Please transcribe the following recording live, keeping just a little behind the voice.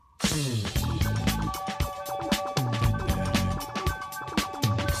You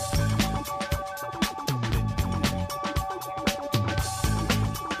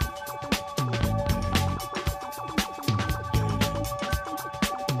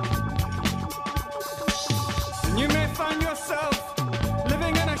may find yourself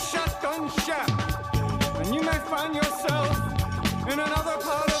living in a shotgun shack, and you may find yourself in another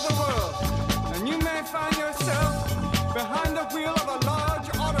part of the world, and you may find yourself behind the wheel of a large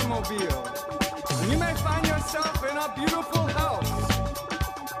automobile, and you may find yourself in a beautiful house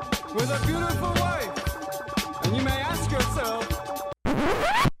with a beautiful wife, and you may ask yourself,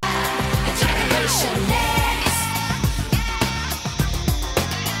 Generation Next.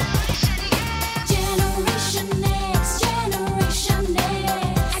 Generation Next. Generation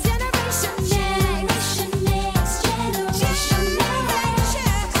Next. Generation Next. Generation Next. Generation Next.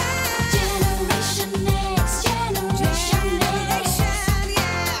 Generation Next.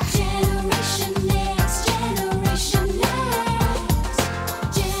 Generation Next. Generation Next.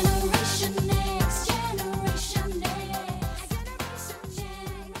 Generation Next. Generation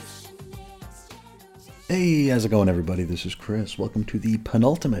Next. Hey, how's it going, everybody? This is Chris. Welcome to the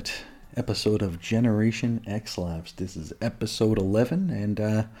penultimate episode of Generation X Labs. This is episode 11,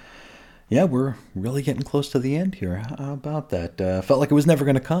 and yeah, we're really getting close to the end here. How about that? Felt like it was never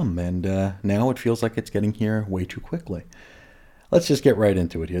going to come, and now it feels like it's getting here way too quickly. Let's just get right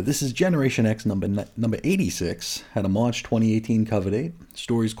into it here. This is Generation X number 86, had a March 2018 cover date.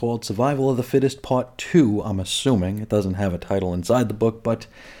 Story's called Survival of the Fittest Part 2, I'm assuming. It doesn't have a title inside the book, but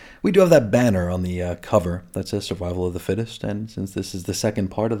we do have that banner on the cover that says Survival of the Fittest, and since this is the second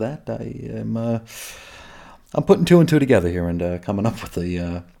part of that, I'm putting two and two together here and coming up with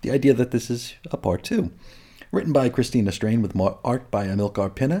the idea that this is a part 2. Written by Christina Strain with art by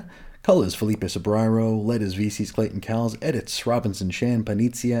Amilcar Pinna, colors Felipe Sobrero, letters VC's Clayton Cowles, edits Robinson Shan,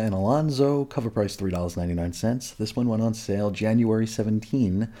 Panizia, and Alonzo, cover price $3.99. This one went on sale January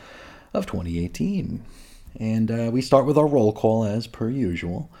 17 of 2018. And we start with our roll call as per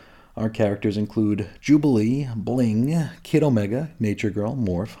usual. Our characters include Jubilee, Bling, Kid Omega, Nature Girl,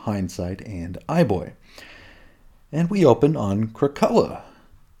 Morph, Hindsight, and Eyeboy. And we open on Krakoa.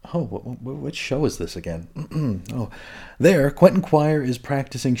 Oh, what show is this again? There, Quentin Quire is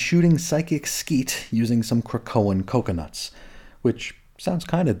practicing shooting psychic skeet using some Krakoan coconuts, which sounds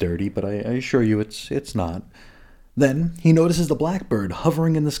kind of dirty, but I assure you it's not. Then, he notices the blackbird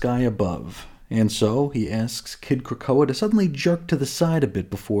hovering in the sky above. And so he asks Kid Krakoa to suddenly jerk to the side a bit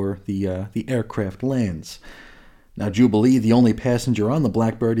before the aircraft lands. Now Jubilee, the only passenger on the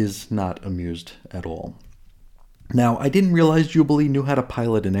Blackbird, is not amused at all. Now, I didn't realize Jubilee knew how to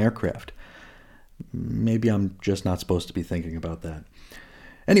pilot an aircraft. Maybe I'm just not supposed to be thinking about that.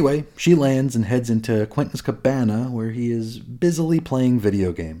 Anyway, she lands and heads into Quentin's cabana, where he is busily playing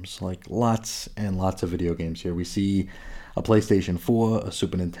video games. Like, lots and lots of video games here. We see a PlayStation 4, a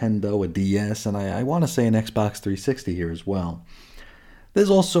Super Nintendo, a DS, and I want to say an Xbox 360 here as well. There's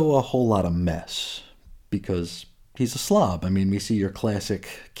also a whole lot of mess, because he's a slob. I mean, we see your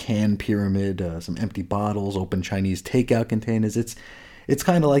classic can pyramid, some empty bottles, open Chinese takeout containers. It's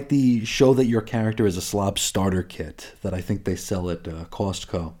kind of like the show that your character is a slob starter kit that I think they sell at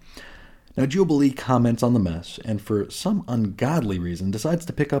Costco. Now, Jubilee comments on the mess, and for some ungodly reason decides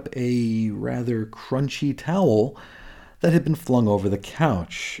to pick up a rather crunchy towel that had been flung over the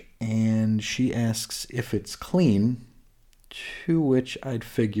couch, and she asks if it's clean, to which I'd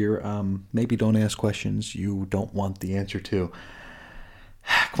figure, maybe don't ask questions you don't want the answer to.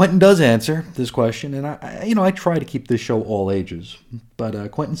 Quentin does answer this question, and I try to keep this show all ages, but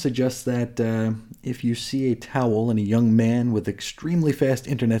Quentin suggests that if you see a towel in a young man with extremely fast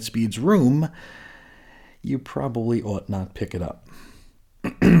internet speeds room, you probably ought not pick it up.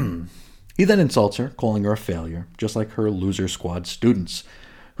 He then insults her, calling her a failure, just like her loser squad students,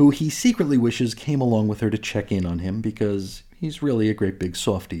 who he secretly wishes came along with her to check in on him because he's really a great big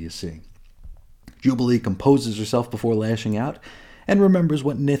softy, you see. Jubilee composes herself before lashing out and remembers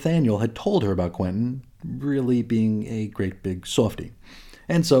what Nathaniel had told her about Quentin really being a great big softy,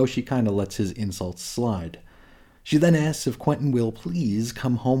 and so she kind of lets his insults slide. She then asks if Quentin will please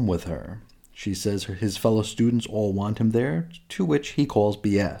come home with her. She says his fellow students all want him there, to which he calls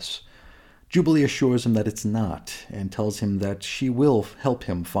BS. Jubilee assures him that it's not, and tells him that she will help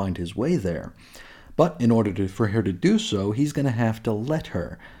him find his way there. But in order for her to do so, he's going to have to let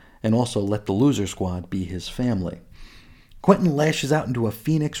her, and also let the loser squad be his family. Quentin lashes out into a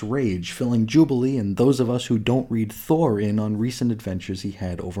phoenix rage, filling Jubilee and those of us who don't read Thor in on recent adventures he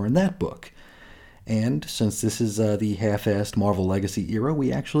had over in that book. And since this is the half-assed Marvel Legacy era,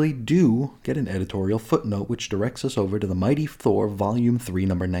 we actually do get an editorial footnote which directs us over to the Mighty Thor Volume 3,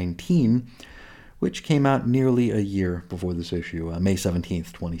 number 19, which came out nearly a year before this issue, May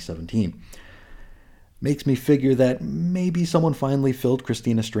 17th, 2017. Makes me figure that maybe someone finally filled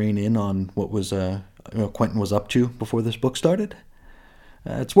Christina Strain in on what was Quentin was up to before this book started.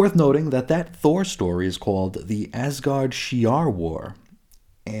 It's worth noting that that Thor story is called The Asgard Shi'ar War.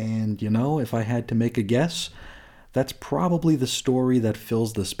 And, if I had to make a guess, that's probably the story that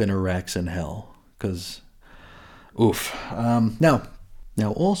fills the spinner racks in hell. Because, oof. Now,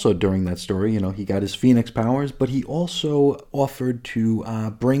 also during that story, he got his Phoenix powers, but he also offered to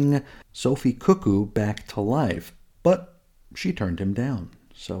bring Sophie Cuckoo back to life. But she turned him down.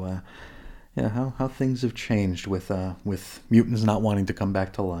 So, how things have changed with mutants not wanting to come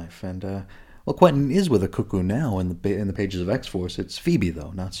back to life. And, Quentin is with a Cuckoo now in the pages of X-Force. It's Phoebe,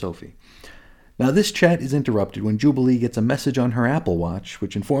 though, not Sophie. Now, this chat is interrupted when Jubilee gets a message on her Apple Watch,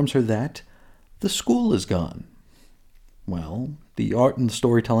 which informs her that the school is gone. Well, the art and the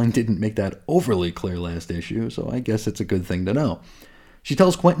storytelling didn't make that overly clear last issue, so I guess it's a good thing to know. She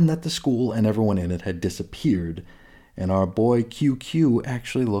tells Quentin that the school and everyone in it had disappeared, and our boy QQ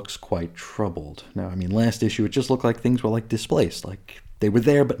actually looks quite troubled. Now, last issue it just looked like things were displaced, like they were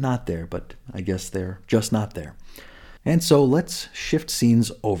there but not there, but I guess they're just not there. And so let's shift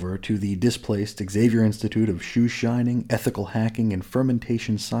scenes over to the displaced Xavier Institute of Shoe Shining, Ethical Hacking, and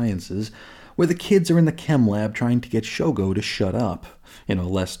Fermentation Sciences, where the kids are in the chem lab trying to get Shogo to shut up,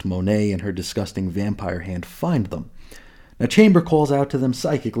 lest Monet and her disgusting vampire hand find them. Now, Chamber calls out to them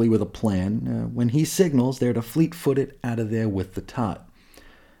psychically with a plan when he signals they're to fleet-foot it out of there with the tot.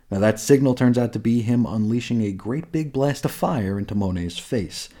 Now, that signal turns out to be him unleashing a great big blast of fire into Monet's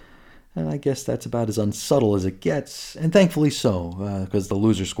face. And I guess that's about as unsubtle as it gets, and thankfully so, because the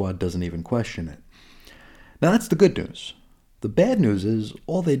loser squad doesn't even question it. Now, that's the good news. The bad news is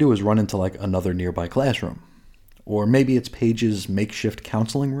all they do is run into another nearby classroom. Or maybe it's Paige's makeshift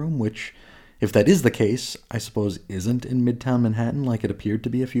counseling room, which, if that is the case, I suppose isn't in Midtown Manhattan like it appeared to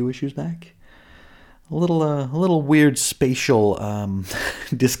be a few issues back. A little weird spatial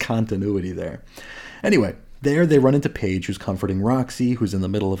discontinuity there. Anyway, there they run into Paige, who's comforting Roxy, who's in the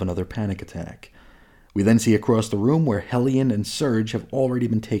middle of another panic attack. We then see across the room where Hellion and Surge have already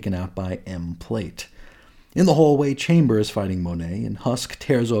been taken out by M-Plate. In the hallway, Chamber is fighting Monet, and Husk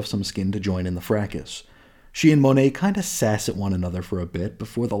tears off some skin to join in the fracas. She and Monet kind of sass at one another for a bit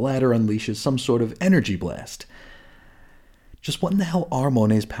before the latter unleashes some sort of energy blast. Just what in the hell are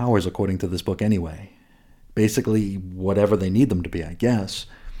Monet's powers according to this book anyway? Basically, whatever they need them to be, I guess.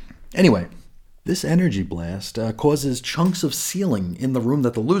 Anyway, this energy blast causes chunks of ceiling in the room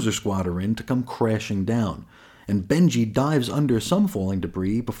that the loser squad are in to come crashing down, and Benji dives under some falling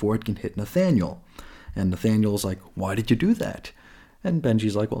debris before it can hit Nathaniel. And Nathaniel's like, "Why did you do that?" And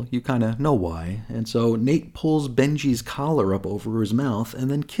Benji's like, "Well, you kind of know why." And so Nate pulls Benji's collar up over his mouth and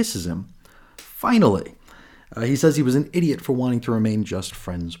then kisses him. Finally! He says he was an idiot for wanting to remain just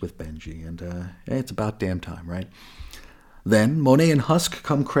friends with Benji, and it's about damn time, right? Then Monet and Husk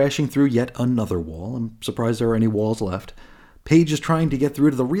come crashing through yet another wall. I'm surprised there are any walls left. Paige is trying to get through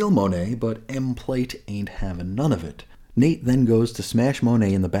to the real Monet, but M-Plate ain't having none of it. Nate then goes to smash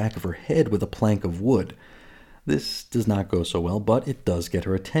Monet in the back of her head with a plank of wood. This does not go so well, but it does get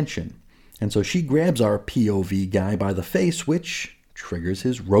her attention. And so she grabs our POV guy by the face, which triggers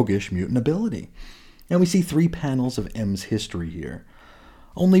his roguish mutant ability. And we see 3 panels of M's history here.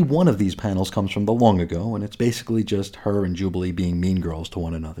 Only one of these panels comes from the long ago, and it's basically just her and Jubilee being mean girls to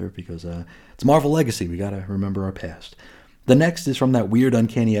one another, because it's Marvel Legacy, we gotta remember our past. The next is from that weird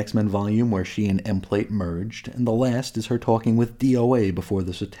Uncanny X-Men volume where she and M-Plate merged, and the last is her talking with DOA before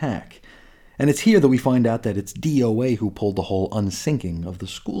this attack. And it's here that we find out that it's DOA who pulled the whole unsyncing of the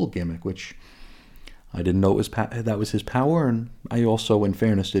school gimmick, which I didn't know that was his power, and I also, in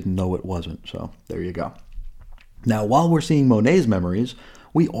fairness, didn't know it wasn't, so there you go. Now, while we're seeing Monet's memories,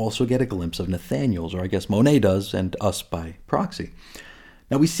 we also get a glimpse of Nathaniel's, or I guess Monet does, and us by proxy.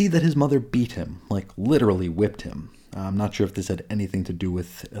 Now, we see that his mother beat him, literally whipped him. I'm not sure if this had anything to do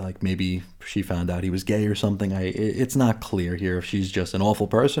with, maybe she found out he was gay or something. It's not clear here if she's just an awful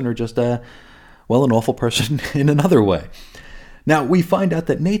person or just, an awful person in another way. Now, we find out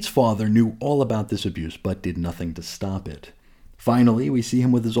that Nate's father knew all about this abuse, but did nothing to stop it. Finally, we see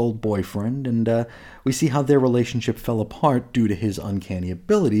him with his old boyfriend, and we see how their relationship fell apart due to his uncanny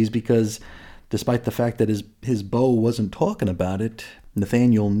abilities, because despite the fact that his beau wasn't talking about it,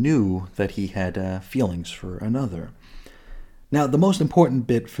 Nathaniel knew that he had feelings for another. Now, the most important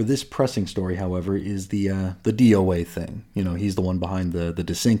bit for this pressing story, however, is the DOA thing. He's the one behind the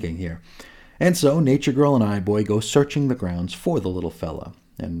desyncing here. And so Nature Girl and Eye-Boy go searching the grounds for the little fella,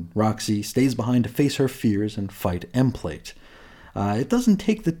 and Roxy stays behind to face her fears and fight Emplate. It doesn't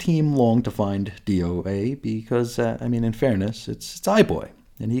take the team long to find DOA because, in fairness, it's Eye-Boy,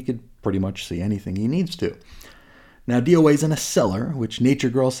 and he could pretty much see anything he needs to. Now, DOA's in a cellar, which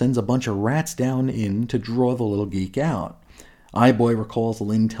Nature Girl sends a bunch of rats down in to draw the little geek out. Eye-Boy recalls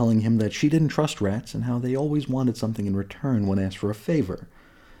Lynn telling him that she didn't trust rats and how they always wanted something in return when asked for a favor.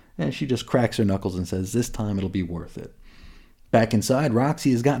 And she just cracks her knuckles and says, this time it'll be worth it. Back inside,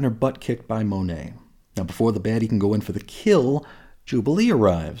 Roxy has gotten her butt kicked by Monet. Now, before the baddie can go in for the kill, Jubilee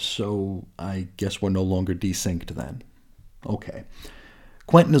arrives, so I guess we're no longer desynced then. Okay.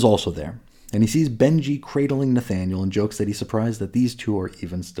 Quentin is also there, and he sees Benji cradling Nathaniel and jokes that he's surprised that these two are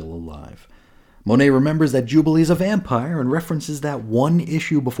even still alive. Monet remembers that Jubilee's a vampire and references that one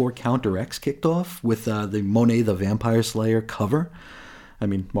issue before Counter X kicked off with the Monet the Vampire Slayer cover.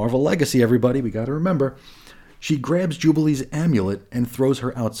 Marvel Legacy, everybody, we gotta remember. She grabs Jubilee's amulet and throws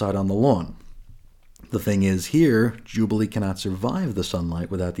her outside on the lawn. The thing is, here, Jubilee cannot survive the sunlight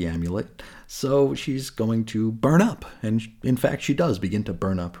without the amulet, so she's going to burn up. And in fact, she does begin to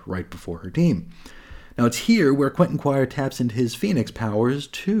burn up right before her team. Now, it's here where Quentin Quire taps into his Phoenix powers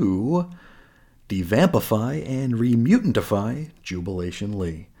to devampify and remutantify Jubilation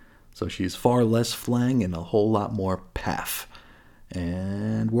Lee. So she's far less flang and a whole lot more paff.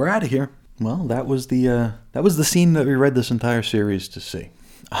 And we're out of here. Well, that was the scene that we read this entire series to see.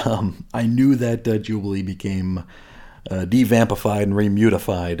 I knew that Jubilee became devampified and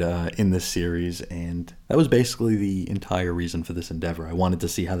remutified in this series, and that was basically the entire reason for this endeavor. I wanted to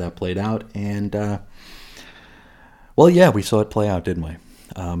see how that played out, and we saw it play out, didn't we?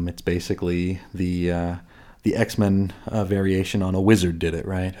 It's basically the X-Men variation on a wizard did it,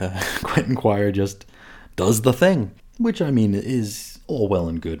 right? Quentin Quire just does the thing, which is all well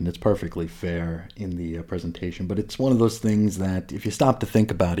and good, and it's perfectly fair in the presentation, but it's one of those things that if you stop to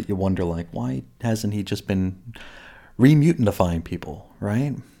think about it, you wonder, why hasn't he just been remutantifying people,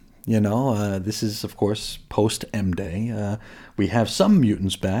 right? This is, of course, post-M-Day. We have some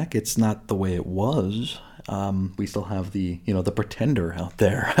mutants back. It's not the way it was. We still have the Pretender out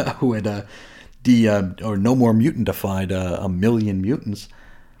there who had no more mutantified a million mutants.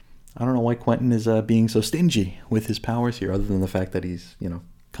 I don't know why Quentin is being so stingy with his powers here, other than the fact that he's,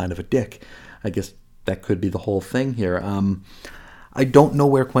 kind of a dick. I guess that could be the whole thing here. I don't know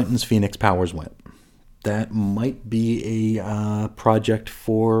where Quentin's Phoenix powers went. That might be a project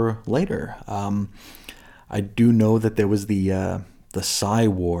for later. I do know that there was the Psy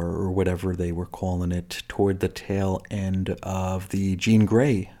War, or whatever they were calling it, toward the tail end of the Jean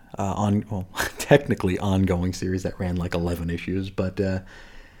Grey, technically ongoing series that ran 11 issues, but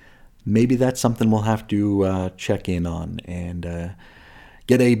maybe that's something we'll have to check in on and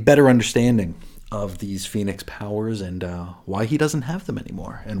get a better understanding of these Phoenix powers and why he doesn't have them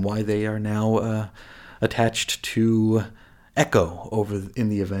anymore and why they are now attached to Echo over in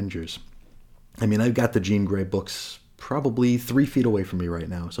the Avengers. I've got the Jean Grey books probably 3 feet away from me right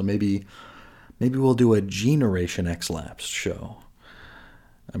now, so maybe we'll do a Generation X-Lapsed show.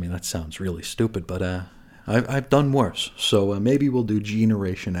 That sounds really stupid, but I've done worse, so maybe we'll do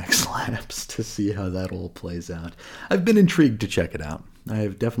Generation X-Lapsed to see how that all plays out. I've been intrigued to check it out.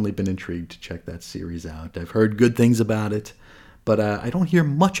 I've definitely been intrigued to check that series out. I've heard good things about it, but I don't hear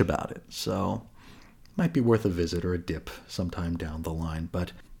much about it, so it might be worth a visit or a dip sometime down the line.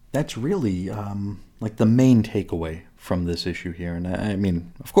 But that's really the main takeaway from this issue here,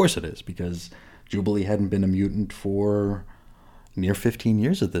 and of course it is, because Jubilee hadn't been a mutant for near 15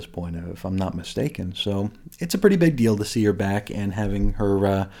 years at this point, if I'm not mistaken. So it's a pretty big deal to see her back, and having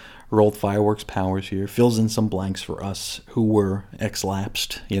her old fireworks powers here fills in some blanks for us who were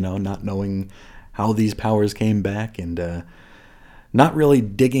X-lapsed, not knowing how these powers came back, and not really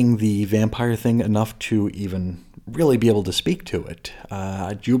digging the vampire thing enough to even really be able to speak to it.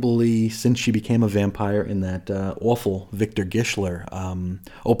 Jubilee, since she became a vampire in that awful Victor Gischler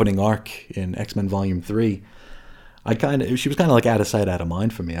opening arc in X-Men Volume 3, she was kind of out of sight, out of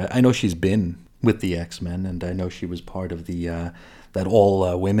mind for me. I know she's been with the X-Men, and I know she was part of the that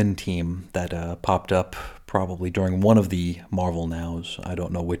all-women team that popped up probably during one of the Marvel Nows. I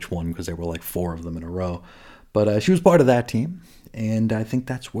don't know which one, because there were 4 of them in a row. But she was part of that team, and I think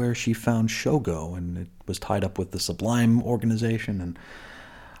that's where she found Shogo, and it was tied up with the Sublime organization, and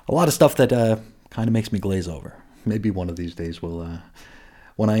a lot of stuff that kind of makes me glaze over. Maybe one of these days we'll...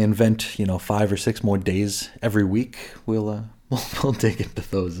 when I invent, 5 or 6 more days every week, we'll dig into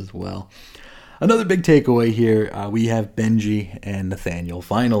those as well. Another big takeaway here, we have Benji and Nathaniel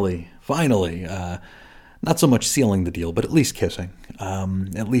finally, not so much sealing the deal, but at least kissing,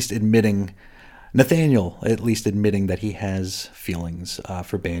 at least admitting Nathaniel at least admitting that he has feelings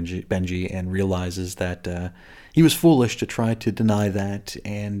for Benji and realizes that he was foolish to try to deny that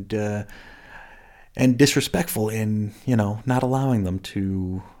and disrespectful in, not allowing them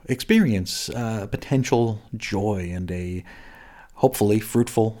to experience potential joy and a hopefully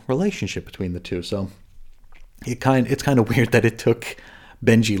fruitful relationship between the two. So it's kind of weird that it took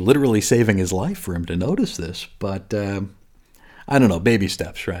Benji literally saving his life for him to notice this, but I don't know, baby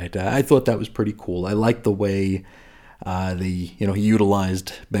steps, right? I thought that was pretty cool. I like the way he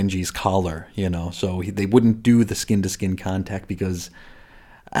utilized Benji's collar, so they wouldn't do the skin-to-skin contact because,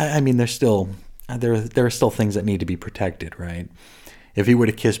 there's still there are still things that need to be protected, right? If he were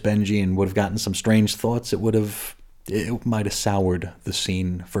to kiss Benji and would have gotten some strange thoughts, it might have soured the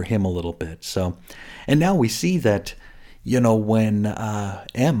scene for him a little bit. So, and now we see that, when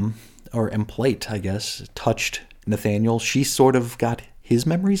M Plate, I guess, touched Nathaniel, she sort of got his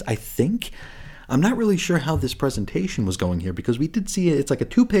memories, I think. I'm not really sure how this presentation was going here because we did see it's like a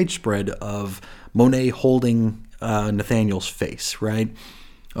 2-page spread of Monet holding Nathaniel's face, right?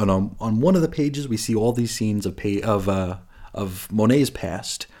 On one of the pages, we see all these scenes of Monet's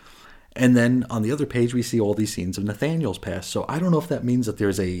past, and then on the other page, we see all these scenes of Nathaniel's past. So I don't know if that means that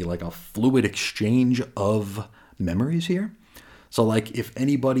there's a fluid exchange of memories here. So if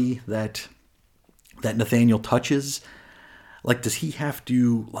anybody that Nathaniel touches, does he have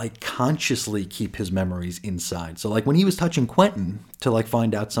to consciously keep his memories inside? So when he was touching Quentin to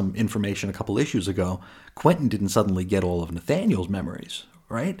find out some information a couple issues ago, Quentin didn't suddenly get all of Nathaniel's memories,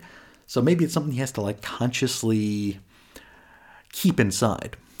 right? So maybe it's something he has to consciously keep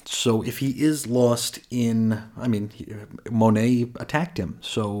inside. So if he is lost Monet attacked him,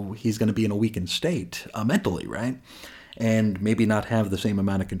 so he's going to be in a weakened state mentally, right? And maybe not have the same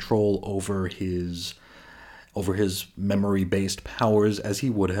amount of control over his memory-based powers as he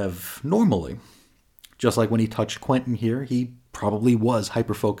would have normally. Just like when he touched Quentin here, he probably was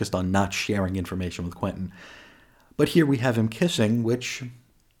hyper-focused on not sharing information with Quentin. But here we have him kissing, which,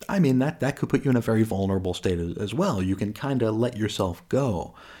 that could put you in a very vulnerable state as well. You can kind of let yourself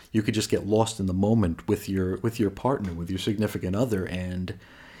go. You could just get lost in the moment with your partner, with your significant other, and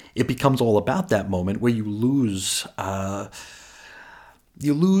it becomes all about that moment where you lose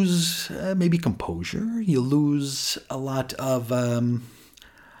maybe composure. You lose a lot of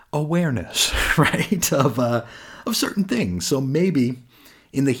awareness, right, of certain things. So maybe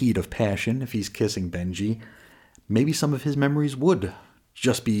in the heat of passion, if he's kissing Benji, maybe some of his memories would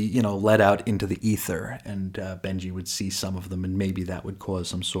just be, let out into the ether, and Benji would see some of them, and maybe that would cause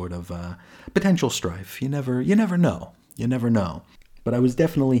some sort of potential strife. You never know. You never know. But I was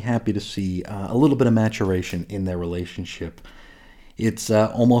definitely happy to see a little bit of maturation in their relationship. It's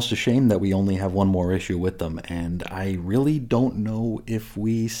almost a shame that we only have one more issue with them, and I really don't know if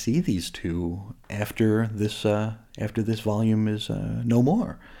we see these two after this volume is no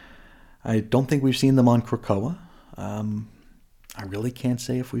more. I don't think we've seen them on Krakoa. I really can't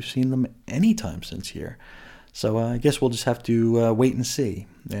say if we've seen them anytime since here. So I guess we'll just have to wait and see.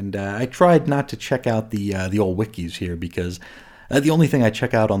 And I tried not to check out the old wikis here because the only thing I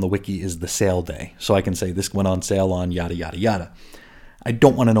check out on the wiki is the sale day. So I can say this went on sale on yada, yada, yada. I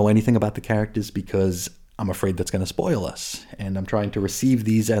don't want to know anything about the characters because I'm afraid that's going to spoil us. And I'm trying to receive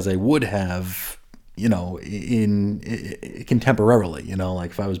these as I would have, in contemporarily.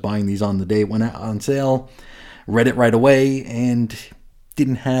 If I was buying these on the day it went out on sale, read it right away, and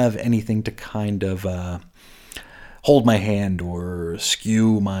didn't have anything to kind of hold my hand or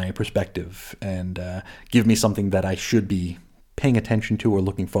skew my perspective and give me something that I should be paying attention to or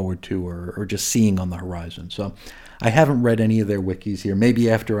looking forward to or just seeing on the horizon. So I haven't read any of their wikis here.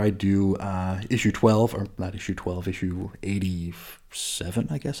 Maybe after I do issue 12, or not issue 12, issue 87,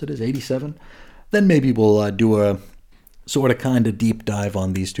 I guess it is, 87, then maybe we'll do a sort of kind of deep dive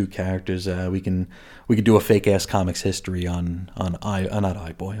on these two characters. We can do a fake ass comics history on Hindsight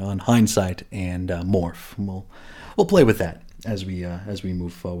and Morph. We'll play with that as we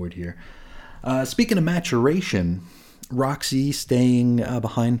move forward here. Speaking of maturation, Roxy staying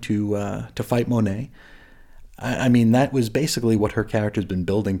behind to fight Monet. That was basically what her character's been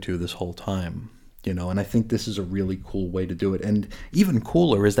building to this whole time, and I think this is a really cool way to do it. And even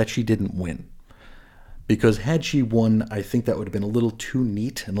cooler is that she didn't win. Because had she won, I think that would have been a little too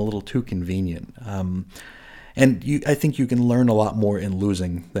neat and a little too convenient. I think you can learn a lot more in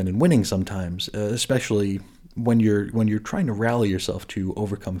losing than in winning sometimes, especially when you're trying to rally yourself to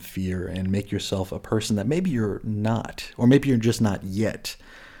overcome fear and make yourself a person that maybe you're not, or maybe you're just not yet.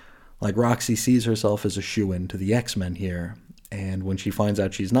 Like Roxy sees herself as a shoo-in to the X-Men here, and when she finds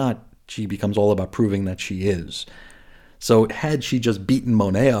out she's not, she becomes all about proving that she is. So had she just beaten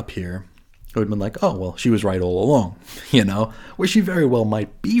Monet up here, who had been like, oh, well, she was right all along, where she very well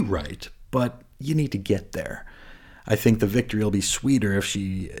might be right, but you need to get there. I think the victory will be sweeter if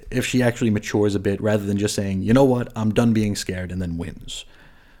she actually matures a bit rather than just saying, you know what, I'm done being scared, and then wins.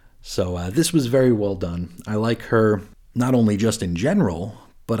 So this was very well done. I like her not only just in general,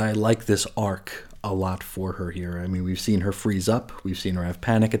 but I like this arc a lot for her here. I mean, we've seen her freeze up, we've seen her have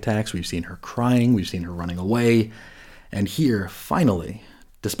panic attacks, we've seen her crying, we've seen her running away, and here, finally,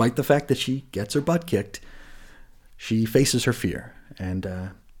 despite the fact that she gets her butt kicked, she faces her fear, and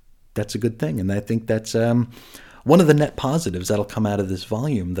that's a good thing. And I think that's one of the net positives that'll come out of this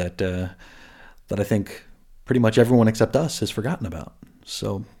volume that I think pretty much everyone except us has forgotten about.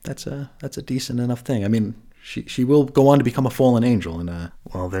 So that's a decent enough thing. I mean, she will go on to become a fallen angel, and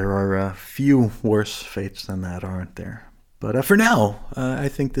well, there are a few worse fates than that, aren't there? But for now, I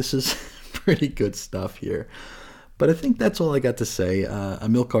think this is pretty good stuff here. But I think that's all I got to say.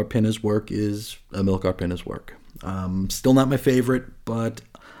 Amilcar Pinna's work is Amilcar Pinna's work. Still not my favorite, but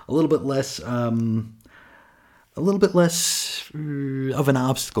a little bit less of an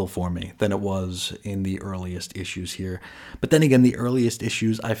obstacle for me than it was in the earliest issues here. But then again, the earliest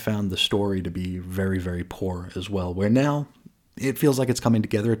issues, I found the story to be very, very poor as well, where now it feels like it's coming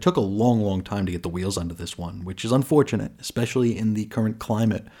together. It took a long, long time to get the wheels onto this one, which is unfortunate, especially in the current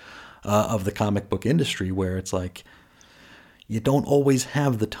climate of the comic book industry, where it's like you don't always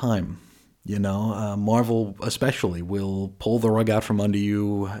have the time. Marvel especially will pull the rug out from under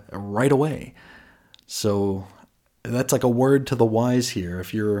you right away. So that's like a word to the wise here.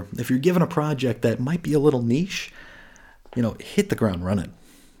 If you're given a project that might be a little niche, hit the ground running,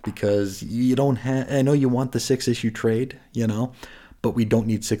 because you don't have. I know you want the 6-issue trade, but we don't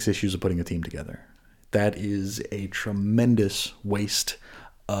need 6 issues of putting a team together. That is a tremendous waste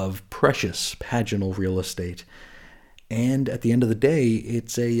of precious paginal real estate. And at the end of the day,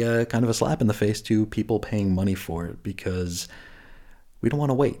 it's a kind of a slap in the face to people paying money for it, because we don't want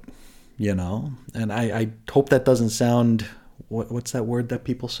to wait. And I hope that doesn't sound, what's that word that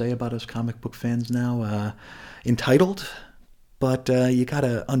people say about us comic book fans now? Entitled? But you got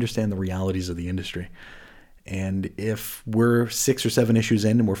to understand the realities of the industry. And if we're 6 or 7 issues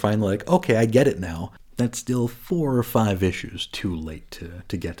in and we're finally like, okay, I get it now, that's still 4 or 5 issues too late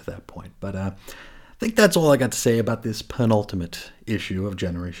to get to that point. But I think that's all I got to say about this penultimate issue of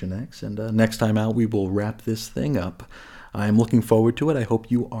Generation X. And next time out, we will wrap this thing up. I'm looking forward to it. I hope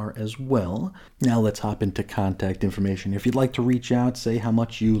you are as well. Now let's hop into contact information. If you'd like to reach out, say how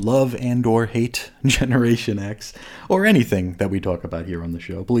much you love and or hate Generation X, or anything that we talk about here on the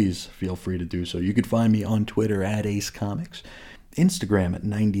show, please feel free to do so. You could find me on Twitter at Ace Comics, Instagram at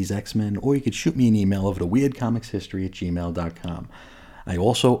 90s X-Men, or you could shoot me an email over to weirdcomicshistory@gmail.com. I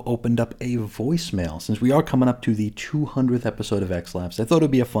also opened up a voicemail. Since we are coming up to the 200th episode of X-Lapsed, I thought it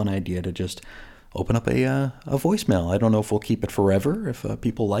would be a fun idea to just open up a voicemail. I don't know if we'll keep it forever. If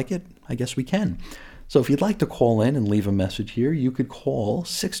people like it, I guess we can. So if you'd like to call in and leave a message here, you could call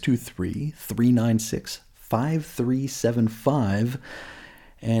 623-396-5375.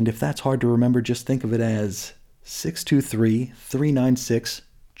 And if that's hard to remember, just think of it as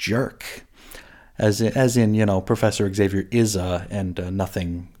 623-396-JERK. As in, Professor Xavier is and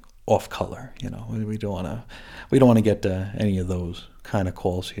nothing off color. We don't want to get any of those kind of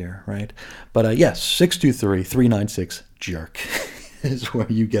calls here, right? But yes, 623-396-JERK is where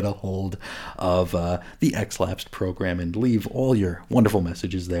you get a hold of the X-Lapsed program and leave all your wonderful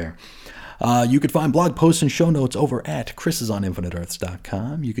messages there. You could find blog posts and show notes over at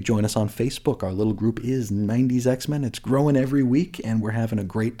chrisisoninfiniteearths.com. You could join us on Facebook. Our little group is 90s X-Men. It's growing every week, and we're having a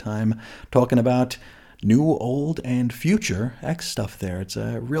great time talking about new, old, and future X stuff there. It's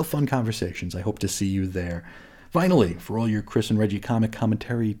real fun conversations. I hope to see you there. Finally, for all your Chris and Reggie comic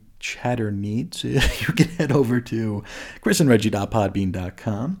commentary chatter needs, you can head over to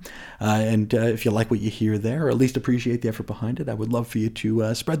chrisandreggie.podbean.com. And if you like what you hear there, or at least appreciate the effort behind it, I would love for you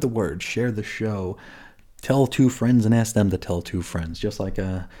to spread the word, share the show, tell 2 friends and ask them to tell 2 friends, just like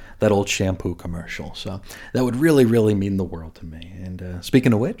that old shampoo commercial. So that would really, really mean the world to me. And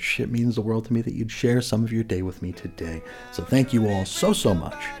speaking of which, it means the world to me that you'd share some of your day with me today. So thank you all so, so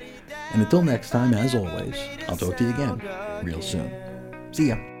much. And until next time, as always, I'll talk to you again real soon. See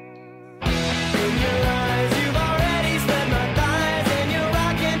ya.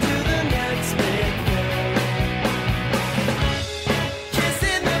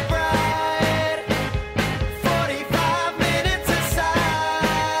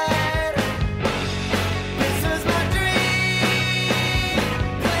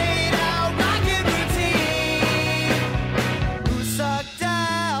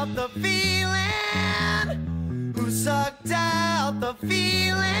 Sucked out the the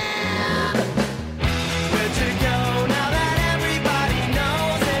feeling. Where'd you go now that everybody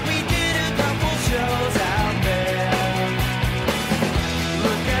knows that we did a couple shows out there?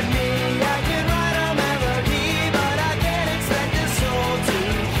 Look at me, I can write a melody, but I can't expect a soul to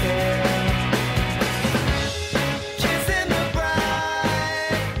care. Kissing the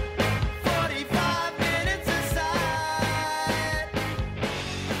bride, 45 minutes aside.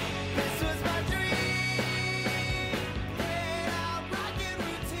 This was my dream, played out rocket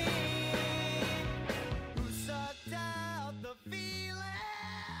routine. Who sucked out the feeling?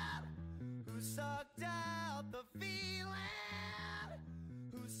 Who sucked out the feeling?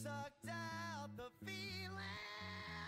 Who sucked